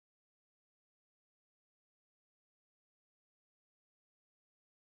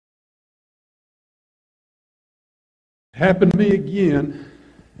Happened to me again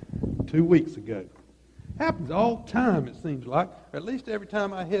 2 weeks ago. Happens all the time, it seems like. Or at least every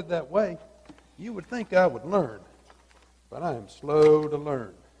time I head that way, you would think I would learn. But I am slow to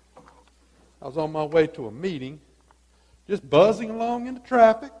learn. I was on my way to a meeting, just buzzing along in the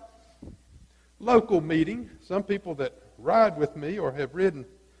traffic. Local meeting. Some people that ride with me or have ridden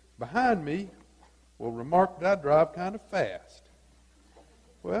behind me will remark that I drive kind of fast.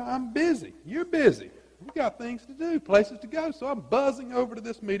 Well, I'm busy. You're busy. We got things to do, places to go. So I'm buzzing over to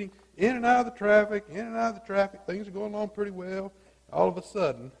this meeting, in and out of the traffic, in and out of the traffic. Things are going along pretty well. All of a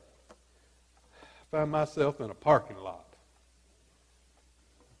sudden, I find myself in a parking lot.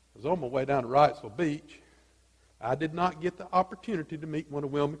 I was on my way down to Wrightsville Beach. I did not get the opportunity to meet one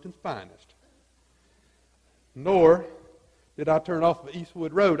of Wilmington's finest. Nor did I turn off of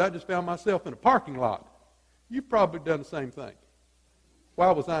Eastwood Road. I just found myself in a parking lot. You've probably done the same thing.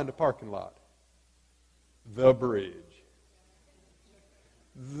 Why was I in the parking lot? The bridge.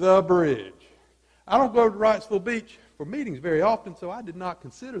 The bridge. I don't go to Wrightsville Beach for meetings very often, so I did not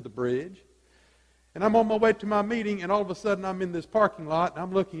consider the bridge. And I'm on my way to my meeting, and all of a sudden I'm in this parking lot, and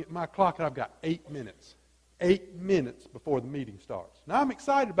I'm looking at my clock, and I've got 8 minutes. 8 minutes before the meeting starts. Now, I'm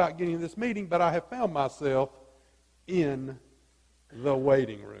excited about getting to this meeting, but I have found myself in the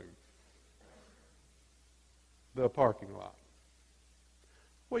waiting room. The parking lot.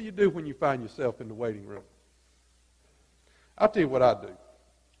 What do you do when you find yourself in the waiting room? I'll tell you what I do.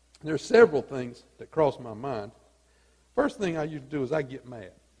 There are several things that cross my mind. First thing I usually do is I get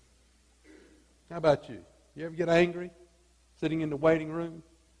mad. How about you? You ever get angry sitting in the waiting room?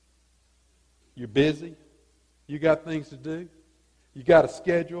 You're busy. You got things to do. You got a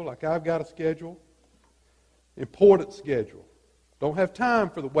schedule like I've got a schedule. Important schedule. Don't have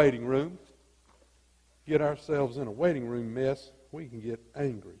time for the waiting room. Get ourselves in a waiting room mess, we can get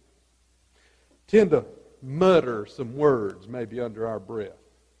angry. Tend to mutter some words maybe under our breath.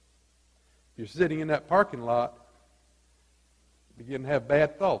 If you're sitting in that parking lot, you begin to have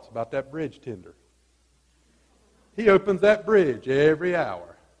bad thoughts about that bridge tender. He opens that bridge every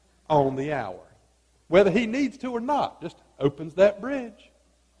hour, on the hour. Whether he needs to or not, just opens that bridge.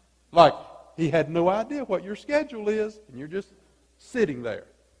 Like he had no idea what your schedule is, and you're just sitting there.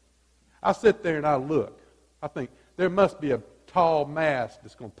 I sit there and I look. I think there must be a tall mast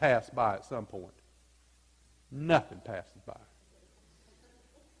that's going to pass by at some point. Nothing passes by.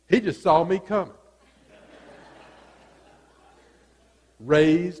 He just saw me coming.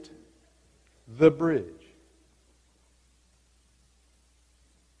 Raised the bridge.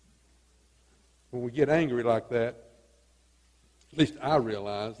 When we get angry like that, at least I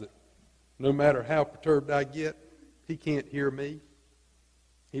realize that no matter how perturbed I get, he can't hear me.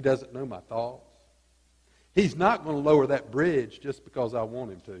 He doesn't know my thoughts. He's not going to lower that bridge just because I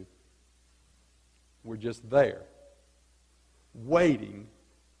want him to. We're just there, waiting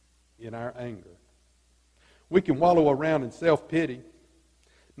in our anger. We can wallow around in self-pity.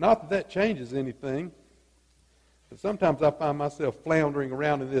 Not that that changes anything, but sometimes I find myself floundering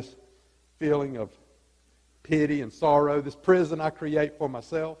around in this feeling of pity and sorrow, this prison I create for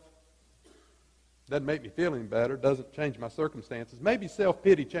myself. Doesn't make me feel any better, doesn't change my circumstances. Maybe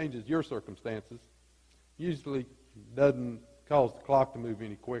self-pity changes your circumstances. Usually doesn't cause the clock to move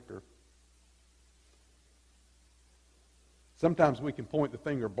any quicker. Sometimes we can point the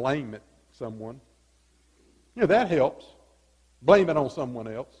finger, blame at someone. You know, that helps. Blame it on someone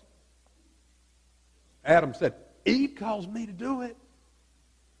else. Adam said, Eve caused me to do it.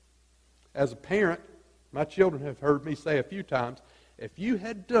 As a parent, my children have heard me say a few times, if you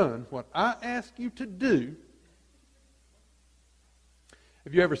had done what I asked you to do,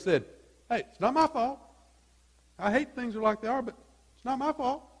 have you ever said, hey, it's not my fault. I hate things are like they are, but it's not my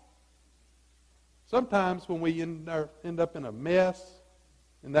fault. Sometimes when we end up in a mess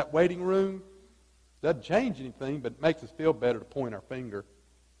in that waiting room, it doesn't change anything, but it makes us feel better to point our finger at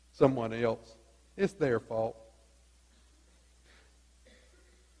someone else. It's their fault.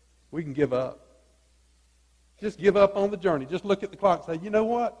 We can give up. Just give up on the journey. Just look at the clock and say, you know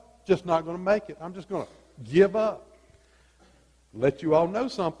what? Just not going to make it. I'm just going to give up. Let you all know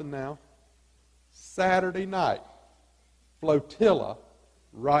something now. Saturday night, flotilla,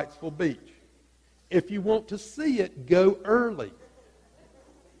 Wrightsville Beach. If you want to see it, go early.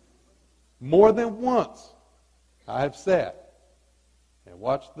 More than once, I have sat and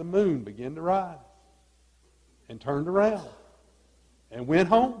watched the moon begin to rise and turned around and went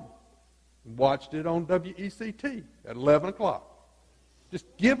home and watched it on WECT at 11 o'clock. Just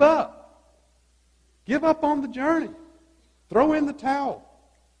give up. Give up on the journey. Throw in the towel.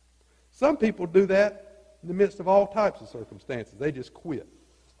 Some people do that in the midst of all types of circumstances. They just quit.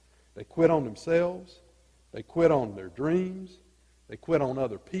 They quit on themselves. They quit on their dreams. They quit on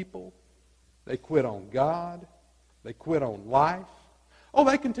other people. They quit on God. They quit on life. Oh,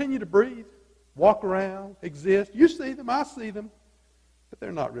 they continue to breathe, walk around, exist. You see them, I see them, but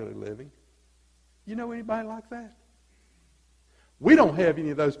they're not really living. You know anybody like that? We don't have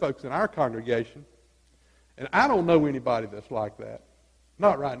any of those folks in our congregation, and I don't know anybody that's like that.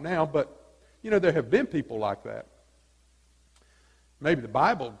 Not right now, but, there have been people like that. Maybe the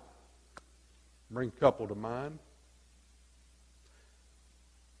Bible brings a couple to mind.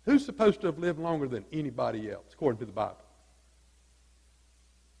 Who's supposed to have lived longer than anybody else, according to the Bible?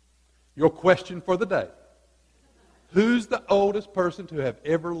 Your question for the day. Who's the oldest person to have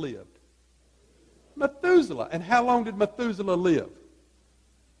ever lived? Methuselah. And how long did Methuselah live?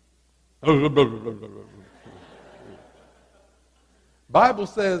 Bible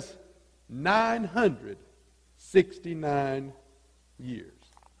says 969 years.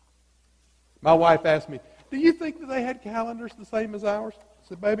 My wife asked me, do you think that they had calendars the same as ours? I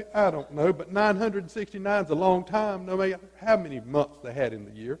said, baby, I don't know, but 969 is a long time, no matter how many months they had in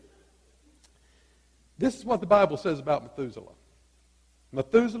the year. This is what the Bible says about Methuselah.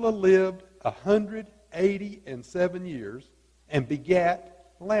 Methuselah lived 187 years and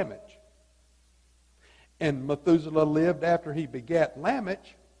begat Lamech. And Methuselah lived after he begat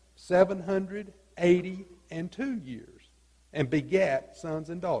Lamech 782 years and begat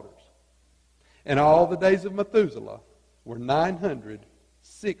sons and daughters. And all the days of Methuselah were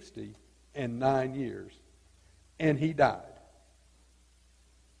 969 years, and he died.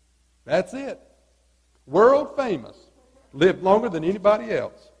 That's it. World famous. Lived longer than anybody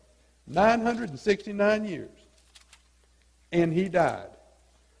else. 969 years. And he died.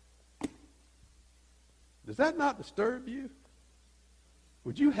 Does that not disturb you?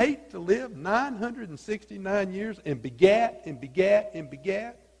 Would you hate to live 969 years and begat and begat and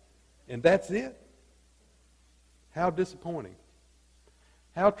begat? And that's it? How disappointing.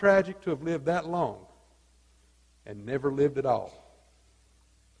 How tragic to have lived that long and never lived at all.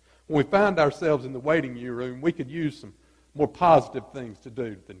 When we find ourselves in the waiting room, we could use some more positive things to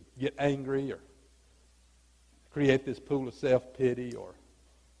do than get angry or create this pool of self-pity or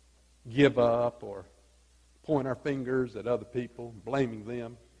give up or point our fingers at other people, blaming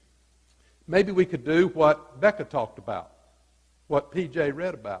them. Maybe we could do what Becca talked about, what PJ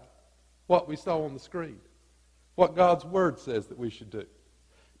read about, what we saw on the screen, what God's Word says that we should do.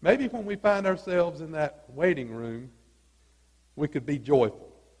 Maybe when we find ourselves in that waiting room, we could be joyful.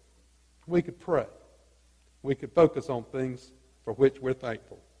 We could pray. We could focus on things for which we're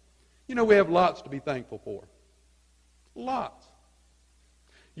thankful. We have lots to be thankful for. Lots.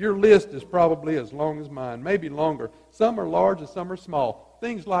 Your list is probably as long as mine, maybe longer. Some are large and some are small.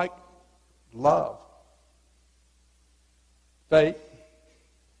 Things like love, faith,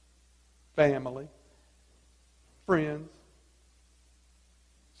 family, friends,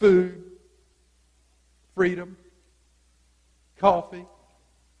 food, freedom, coffee,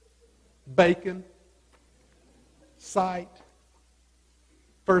 bacon, sight,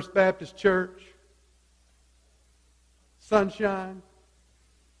 First Baptist Church, sunshine,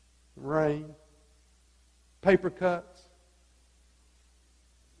 rain, paper cuts.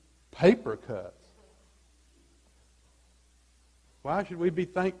 Paper cuts. Why should we be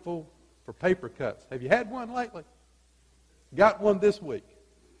thankful for paper cuts? Have you had one lately? Got one this week.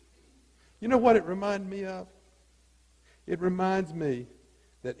 You know what it reminded me of? It reminds me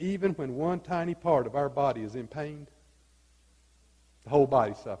that even when one tiny part of our body is in pain, the whole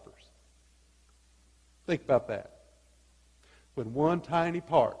body suffers. Think about that. When one tiny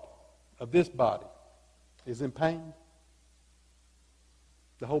part of this body is in pain,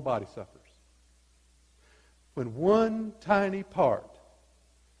 the whole body suffers. When one tiny part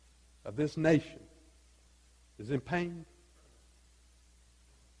of this nation is in pain,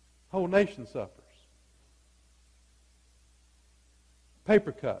 the whole nation suffers.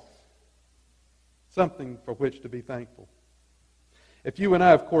 Paper cuts. Something for which to be thankful. If you and I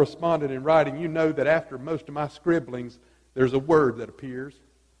have corresponded in writing, you know that after most of my scribblings, there's a word that appears.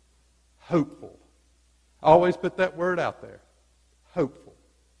 Hopeful. I always put that word out there. Hopeful.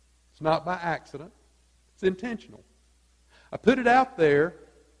 It's not by accident. It's intentional. I put it out there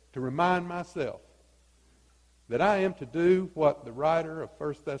to remind myself that I am to do what the writer of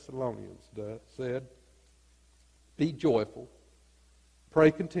 1 Thessalonians said. Be joyful.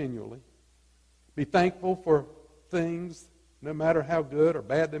 Pray continually. Be thankful for things, no matter how good or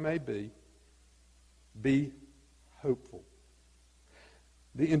bad they may be. Be hopeful.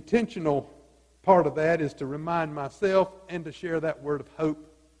 The intentional part of that is to remind myself and to share that word of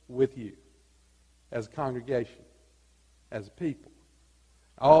hope with you as a congregation, as a people,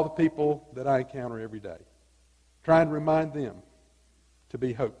 all the people that I encounter every day. Try and remind them to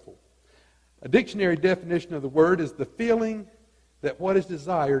be hopeful. A dictionary definition of the word is the feeling that what is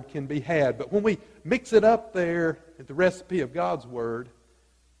desired can be had. But when we mix it up there at the recipe of God's word,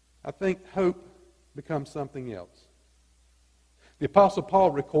 I think hope becomes something else. The Apostle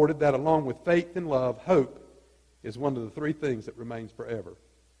Paul recorded that along with faith and love, hope is one of the three things that remains forever.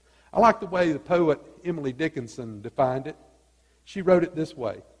 I like the way the poet Emily Dickinson defined it. She wrote it this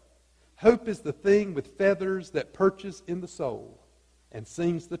way: hope is the thing with feathers that perches in the soul and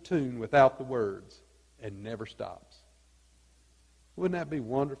sings the tune without the words and never stops. Wouldn't that be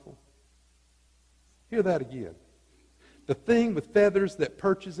wonderful? Hear that again. The thing with feathers that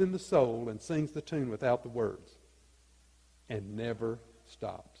perches in the soul and sings the tune without the words and never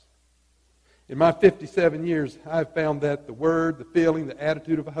stops. In my 57 years, I've found that the word, the feeling, the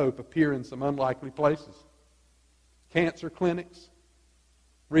attitude of hope appear in some unlikely places. Cancer clinics,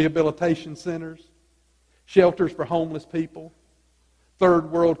 rehabilitation centers, shelters for homeless people,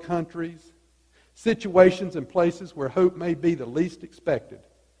 third world countries, situations and places where hope may be the least expected,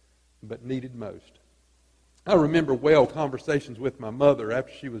 but needed most. I remember well conversations with my mother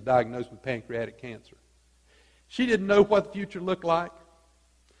after she was diagnosed with pancreatic cancer. She didn't know what the future looked like.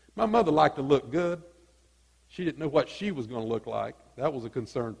 My mother liked to look good. She didn't know what she was going to look like. That was a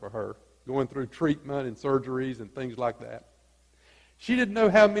concern for her, going through treatment and surgeries and things like that. She didn't know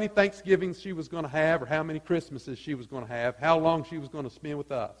how many Thanksgivings she was going to have or how many Christmases she was going to have, how long she was going to spend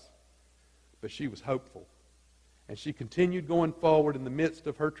with us. But she was hopeful. And she continued going forward in the midst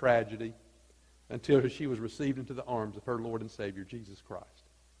of her tragedy until she was received into the arms of her Lord and Savior, Jesus Christ.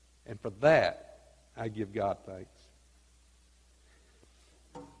 And for that, I give God thanks.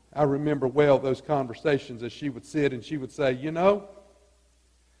 I remember well those conversations as she would sit and she would say, you know,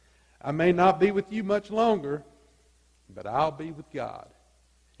 I may not be with you much longer, but I'll be with God.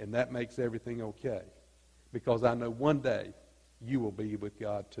 And that makes everything okay. Because I know one day you will be with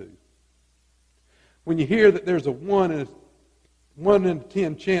God too. When you hear that there's a 1 in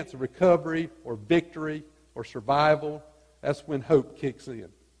 10 chance of recovery or victory or survival, that's when hope kicks in.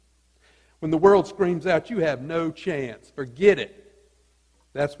 When the world screams out, you have no chance, forget it,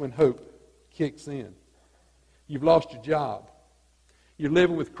 that's when hope kicks in. You've lost your job. You're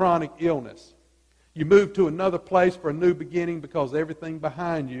living with chronic illness. You move to another place for a new beginning because everything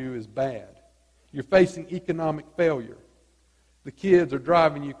behind you is bad. You're facing economic failure. The kids are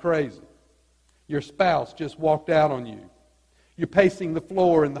driving you crazy. Your spouse just walked out on you. You're pacing the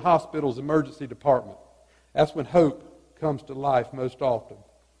floor in the hospital's emergency department. That's when hope comes to life most often.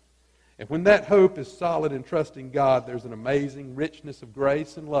 And when that hope is solid in trusting God, there's an amazing richness of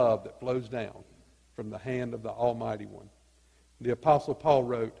grace and love that flows down from the hand of the Almighty One. The Apostle Paul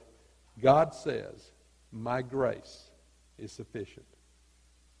wrote, God says, my grace is sufficient.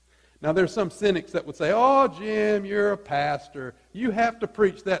 Now there's some cynics that would say, oh, Jim, you're a pastor. You have to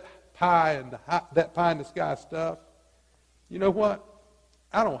preach that pie in the sky stuff. You know what?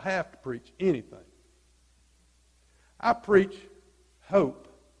 I don't have to preach anything. I preach hope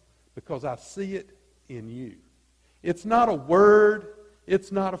because I see it in you. It's not a word.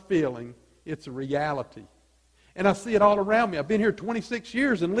 It's not a feeling. It's a reality. And I see it all around me. I've been here 26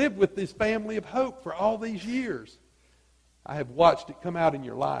 years and lived with this family of hope for all these years. I have watched it come out in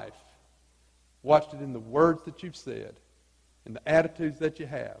your life. Watched it in the words that you've said, in the attitudes that you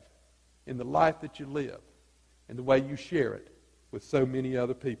have, in the life that you live, and the way you share it with so many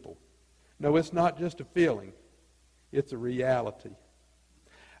other people. No, it's not just a feeling. It's a reality.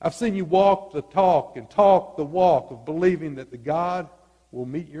 I've seen you walk the talk and talk the walk of believing that the God will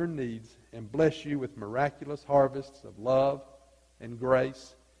meet your needs and bless you with miraculous harvests of love and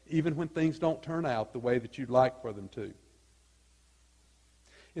grace, even when things don't turn out the way that you'd like for them to.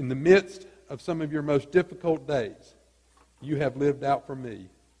 In the midst of some of your most difficult days, you have lived out for me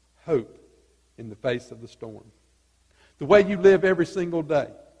hope in the face of the storm. The way you live every single day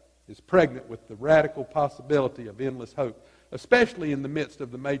is pregnant with the radical possibility of endless hope, especially in the midst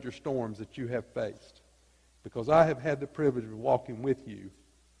of the major storms that you have faced, because I have had the privilege of walking with you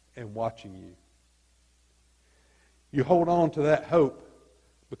and watching you. You hold on to that hope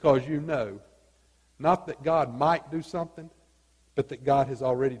because you know not that God might do something, but that God has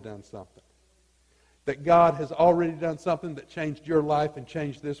already done something. That God has already done something that changed your life and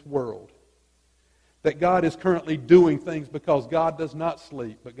changed this world. That God is currently doing things because God does not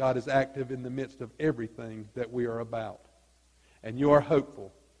sleep, but God is active in the midst of everything that we are about. And you are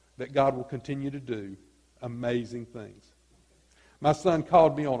hopeful that God will continue to do amazing things. My son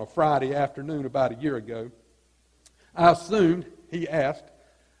called me on a Friday afternoon about a year ago. He asked,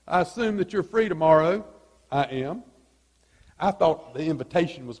 I assume that you're free tomorrow. I am. I thought the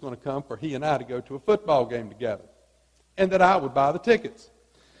invitation was going to come for he and I to go to a football game together. and that I would buy the tickets.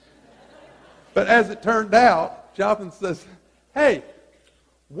 But as it turned out, Jonathan says, hey,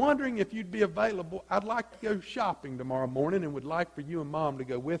 wondering if you'd be available. I'd like to go shopping tomorrow morning and would like for you and Mom to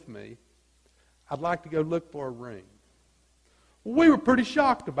go with me. I'd like to go look for a ring. Well, we were pretty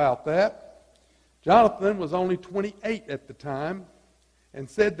shocked about that. Jonathan was only 28 at the time and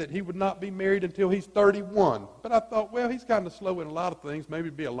said that he would not be married until he's 31. But I thought, well, he's kind of slow in a lot of things. Maybe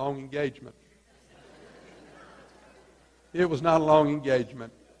it'd be a long engagement. It was not a long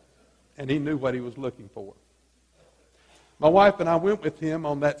engagement, and he knew what he was looking for. My wife and I went with him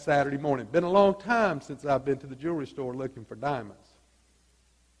on that Saturday morning. Been a long time since I've been to the jewelry store looking for diamonds.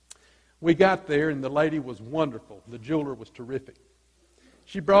 We got there, and the lady was wonderful. The jeweler was terrific.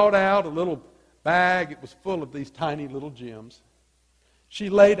 She brought out a little bag. It was full of these tiny little gems. She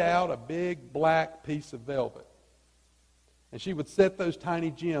laid out a big black piece of velvet. And she would set those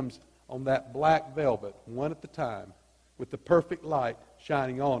tiny gems on that black velvet, one at a time, with the perfect light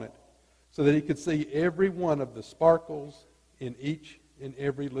shining on it, so that he could see every one of the sparkles in each and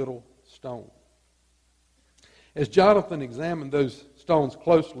every little stone. As Jonathan examined those stones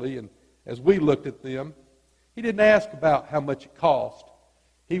closely, and as we looked at them, he didn't ask about how much it cost.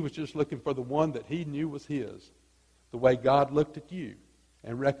 He was just looking for the one that he knew was his, the way God looked at you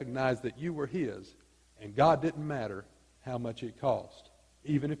and recognized that you were his, and God didn't matter how much it cost,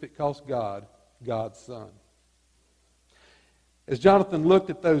 even if it cost God, God's Son. As Jonathan looked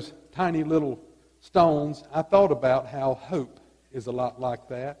at those tiny little stones, I thought about how hope is a lot like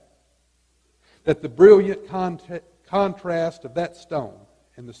that. That the brilliant contrast of that stone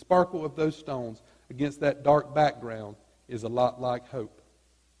and the sparkle of those stones against that dark background is a lot like hope.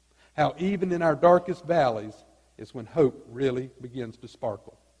 How even in our darkest valleys is when hope really begins to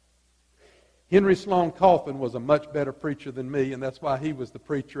sparkle. Henry Sloan Coffin was a much better preacher than me, and that's why he was the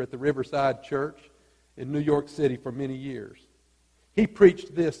preacher at the Riverside Church in New York City for many years. He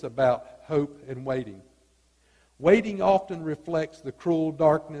preached this about hope and waiting. Waiting often reflects the cruel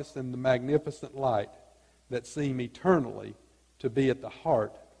darkness and the magnificent light that seem eternally to be at the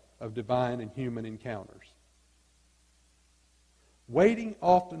heart of divine and human encounters. Waiting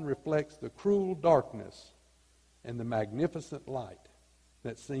often reflects the cruel darkness and the magnificent light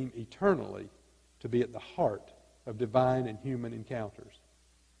that seem eternally to be at the heart of divine and human encounters.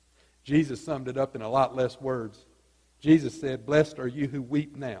 Jesus summed it up in a lot less words. Jesus said, "Blessed are you who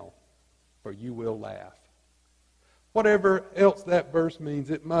weep now, for you will laugh." Whatever else that verse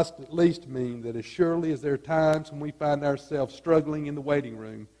means, it must at least mean that as surely as there are times when we find ourselves struggling in the waiting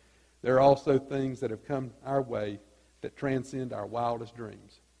room, there are also things that have come our way that transcend our wildest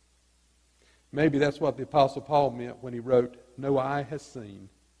dreams. Maybe that's what the Apostle Paul meant when he wrote, "No eye has seen,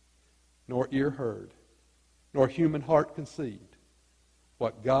 nor ear heard, nor human heart conceived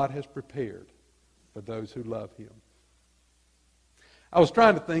what God has prepared for those who love him." I was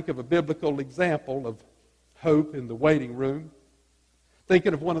trying to think of a biblical example of hope in the waiting room,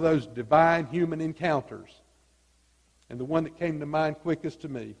 thinking of one of those divine human encounters. And the one that came to mind quickest to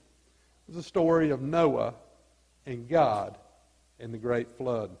me was the story of Noah and God and the great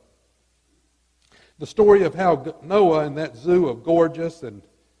flood. The story of how Noah and that zoo of gorgeous and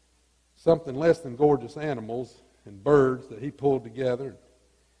something less than gorgeous animals and birds that he pulled together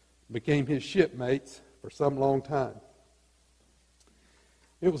became his shipmates for some long time.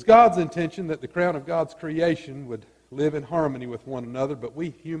 It was God's intention that the crown of God's creation would live in harmony with one another, but we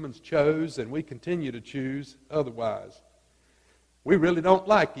humans chose, and we continue to choose, otherwise. We really don't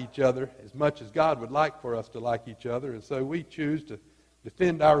like each other as much as God would like for us to like each other, and so we choose to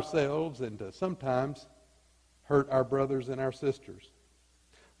defend ourselves and to sometimes hurt our brothers and our sisters.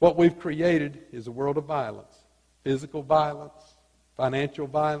 What we've created is a world of violence. Physical violence, financial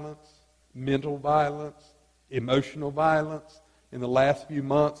violence, mental violence, emotional violence. In the last few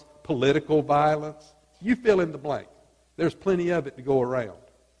months, political violence. You fill in the blank. There's plenty of it to go around.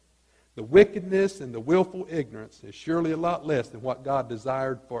 The wickedness and the willful ignorance is surely a lot less than what God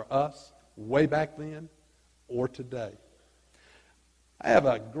desired for us way back then or today. I have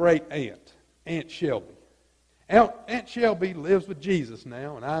a great aunt, Aunt Shelby. Aunt Shelby lives with Jesus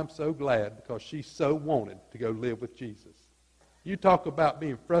now, and I'm so glad because she so wanted to go live with Jesus. You talk about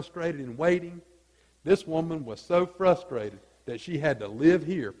being frustrated and waiting. This woman was so frustrated that she had to live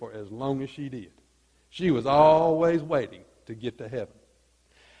here for as long as she did. She was always waiting to get to heaven.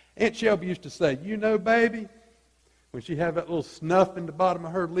 Aunt Shelby used to say, "You know, baby," when she had that little snuff in the bottom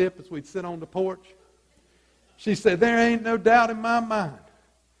of her lip as we'd sit on the porch, she said, "There ain't no doubt in my mind.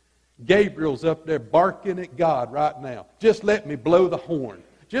 Gabriel's up there barking at God right now. Just let me blow the horn.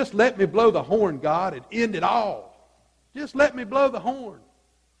 Just let me blow the horn, God, and end it all. Just let me blow the horn."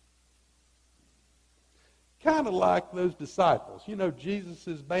 Kind of like those disciples. You know,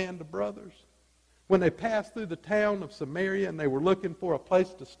 Jesus' band of brothers. When they passed through the town of Samaria and they were looking for a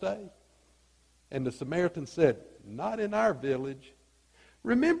place to stay. And the Samaritan said, not in our village.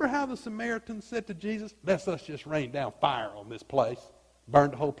 Remember how the Samaritan said to Jesus, let's just rain down fire on this place.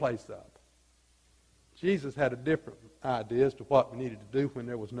 Burn the whole place up. Jesus had a different idea as to what we needed to do when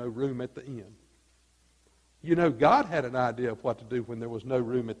there was no room at the inn. You know, God had an idea of what to do when there was no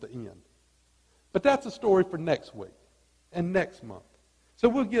room at the inn. But that's a story for next week and next month. So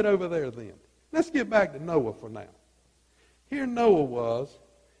we'll get over there then. Let's get back to Noah for now. Here Noah was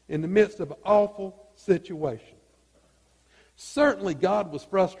in the midst of an awful situation. Certainly God was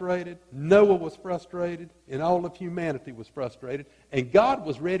frustrated, Noah was frustrated, and all of humanity was frustrated, and God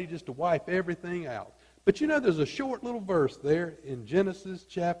was ready just to wipe everything out. But you know, there's a short little verse there in Genesis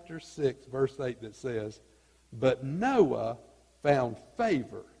chapter 6, verse 8 that says, but Noah found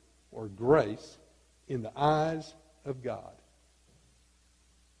favor or grace in the eyes of God.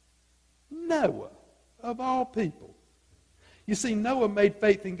 Noah, of all people. You see, Noah made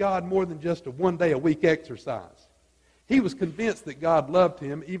faith in God more than just a one-day-a-week exercise. He was convinced that God loved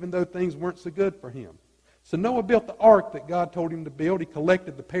him even though things weren't so good for him. So Noah built the ark that God told him to build. He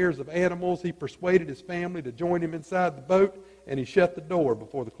collected the pairs of animals. He persuaded his family to join him inside the boat, and he shut the door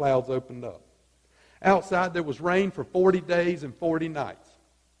before the clouds opened up. Outside there was rain for 40 days and 40 nights.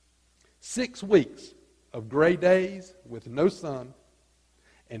 6 weeks of gray days with no sun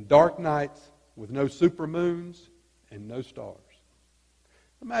and dark nights with no supermoons and no stars.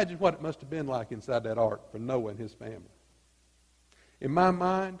 Imagine what it must have been like inside that ark for Noah and his family. In my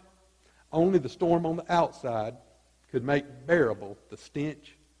mind, only the storm on the outside could make bearable the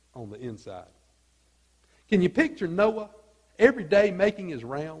stench on the inside. Can you picture Noah every day making his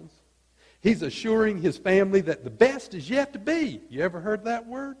rounds? He's assuring his family that the best is yet to be. You ever heard that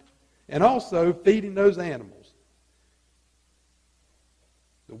word? And also feeding those animals.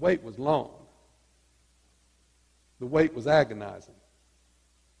 The wait was long. The wait was agonizing.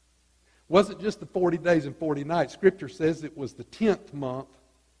 Wasn't just the 40 days and 40 nights. Scripture says it was the 10th month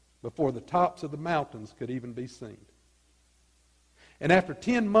before the tops of the mountains could even be seen. And after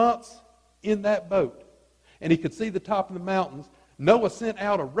 10 months in that boat, and he could see the top of the mountains, Noah sent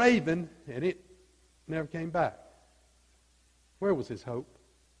out a raven, and it never came back. Where was his hope?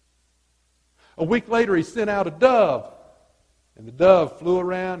 A week later, he sent out a dove, and the dove flew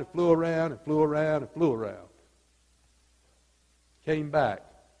around and flew around and flew around and flew around. Came back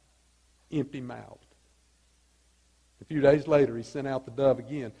empty-mouthed. A few days later, he sent out the dove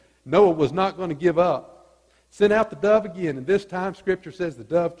again. Noah was not going to give up. Sent out the dove again, and this time Scripture says the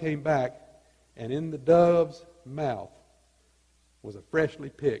dove came back, and in the dove's mouth was a freshly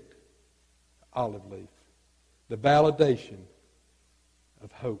picked olive leaf, the validation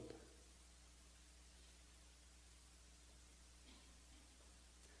of hope.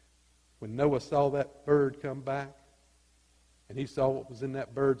 When Noah saw that bird come back, and he saw what was in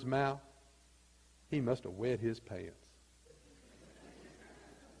that bird's mouth, he must have wet his pants.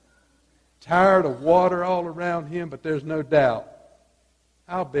 Tired of water all around him, but there's no doubt,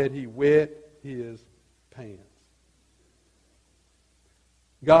 I'll bet he wet his pants.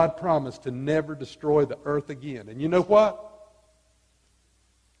 God promised to never destroy the earth again. And you know what?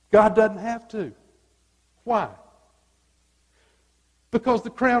 God doesn't have to. Why? Because the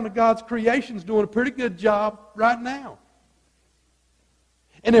crown of God's creation is doing a pretty good job right now.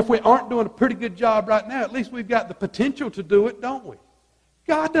 And if we aren't doing a pretty good job right now, at least we've got the potential to do it, don't we?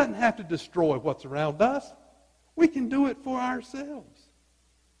 God doesn't have to destroy what's around us. We can do it for ourselves.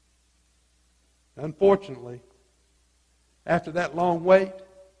 Unfortunately, after that long wait,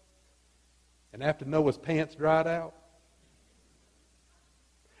 and after Noah's pants dried out,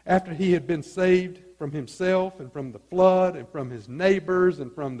 after he had been saved from himself and from the flood and from his neighbors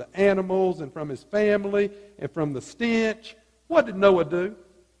and from the animals and from his family and from the stench, what did Noah do?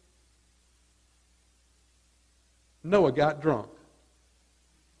 Noah got drunk.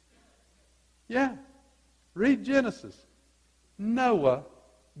 Yeah, read Genesis. Noah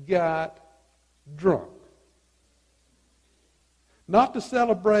got drunk. Not to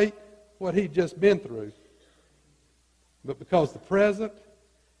celebrate what he'd just been through, but because the present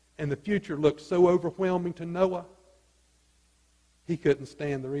and the future looked so overwhelming to Noah, he couldn't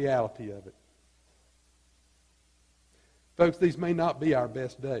stand the reality of it. Folks, these may not be our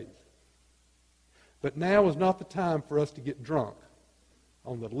best days, but now is not the time for us to get drunk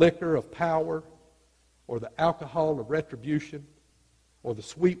on the liquor of power or the alcohol of retribution or the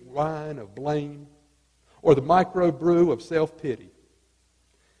sweet wine of blame or the microbrew of self-pity.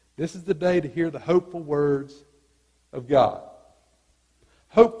 This is the day to hear the hopeful words of God.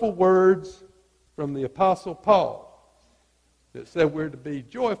 Hopeful words from the Apostle Paul that said we're to be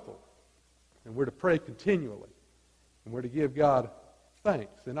joyful and we're to pray continually and we're to give God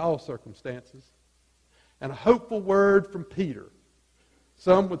thanks in all circumstances. And a hopeful word from Peter.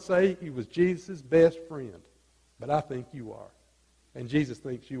 Some would say he was Jesus' best friend, but I think you are. And Jesus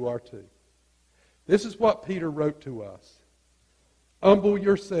thinks you are too. This is what Peter wrote to us. Humble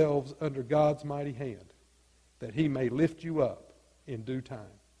yourselves under God's mighty hand, that he may lift you up in due time.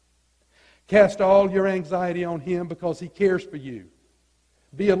 Cast all your anxiety on him because he cares for you.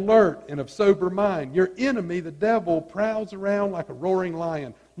 Be alert and of sober mind. Your enemy, the devil, prowls around like a roaring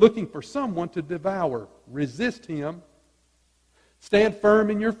lion, looking for someone to devour. Resist him. Stand firm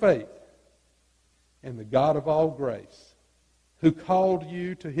in your faith. And the God of all grace, who called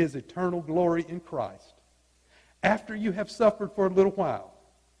you to his eternal glory in Christ, after you have suffered for a little while,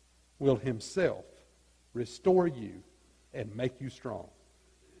 will himself restore you and make you strong,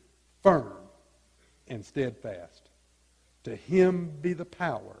 firm and steadfast. To him be the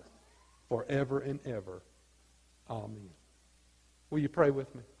power forever and ever. Amen. Will you pray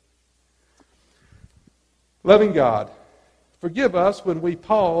with me? Loving God, forgive us when we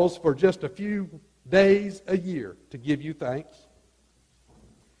pause for just a few days a year to give you thanks.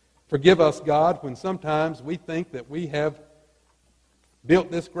 Forgive us, God, when sometimes we think that we have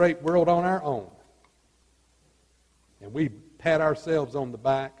built this great world on our own. And we pat ourselves on the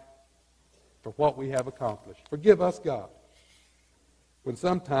back for what we have accomplished. Forgive us, God, when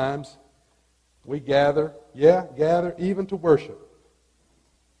sometimes we gather even to worship.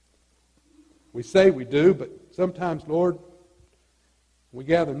 We say we do, but sometimes, Lord, we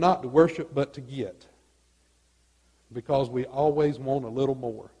gather not to worship but to get, because we always want a little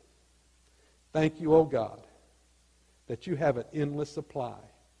more. Thank you, O God, that you have an endless supply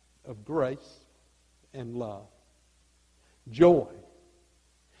of grace and love, joy,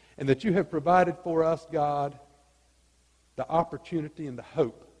 and that you have provided for us, God, the opportunity and the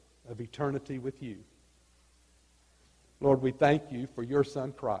hope of eternity with you. Lord, we thank you for your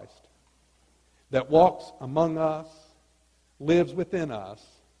Son Christ that walks among us, lives within us,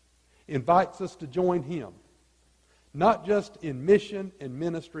 invites us to join him, not just in mission and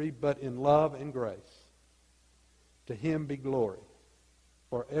ministry, but in love and grace. To him be glory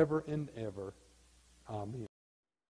forever and ever. Amen.